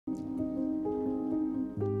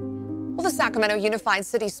Well, the Sacramento Unified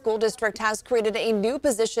City School District has created a new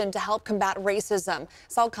position to help combat racism.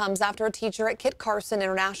 This all comes after a teacher at Kit Carson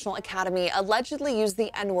International Academy allegedly used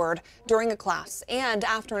the N-word during a class, and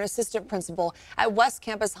after an assistant principal at West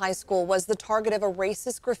Campus High School was the target of a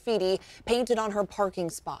racist graffiti painted on her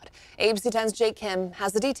parking spot. ABC 10's Jake Kim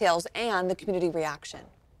has the details and the community reaction.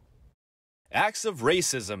 Acts of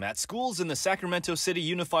racism at schools in the Sacramento City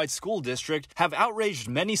Unified School District have outraged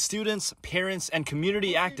many students, parents, and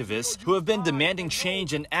community activists who have been demanding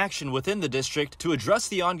change and action within the district to address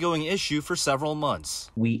the ongoing issue for several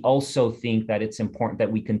months. We also think that it's important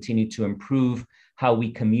that we continue to improve how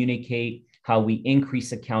we communicate, how we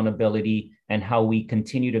increase accountability, and how we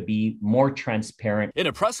continue to be more transparent. In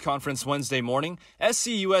a press conference Wednesday morning,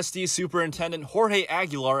 SCUSD Superintendent Jorge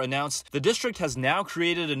Aguilar announced the district has now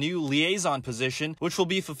created a new liaison position, which will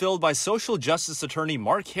be fulfilled by social justice attorney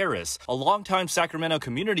Mark Harris, a longtime Sacramento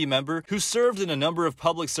community member who served in a number of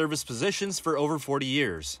public service positions for over 40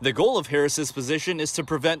 years. The goal of Harris's position is to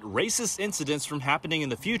prevent racist incidents from happening in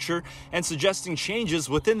the future and suggesting changes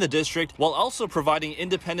within the district while also providing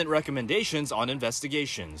independent recommendations on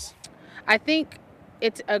investigations. I think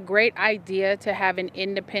it's a great idea to have an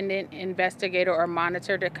independent investigator or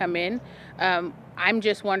monitor to come in. I'm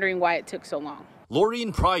just wondering why it took so long.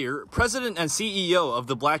 Laureen Pryor, president and CEO of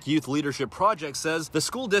the Black Youth Leadership Project, says the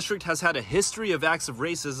school district has had a history of acts of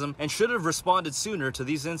racism and should have responded sooner to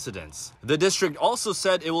these incidents. The district also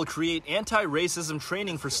said it will create anti-racism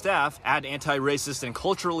training for staff, add anti-racist and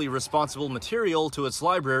culturally responsible material to its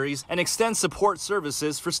libraries, and extend support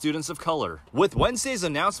services for students of color. With Wednesday's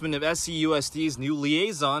announcement of SCUSD's new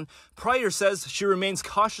liaison, Pryor says she remains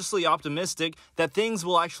cautiously optimistic that things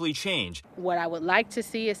will actually change. What I would like to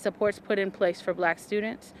see is supports put in place for Black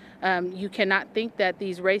students. You cannot think that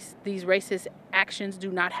these racist actions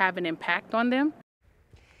do not have an impact on them.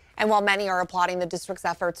 And while many are applauding the district's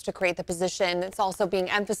efforts to create the position, it's also being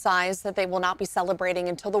emphasized that they will not be celebrating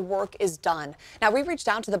until the work is done. Now, we reached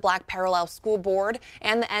out to the Black Parallel School Board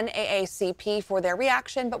and the NAACP for their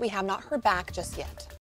reaction, but we have not heard back just yet.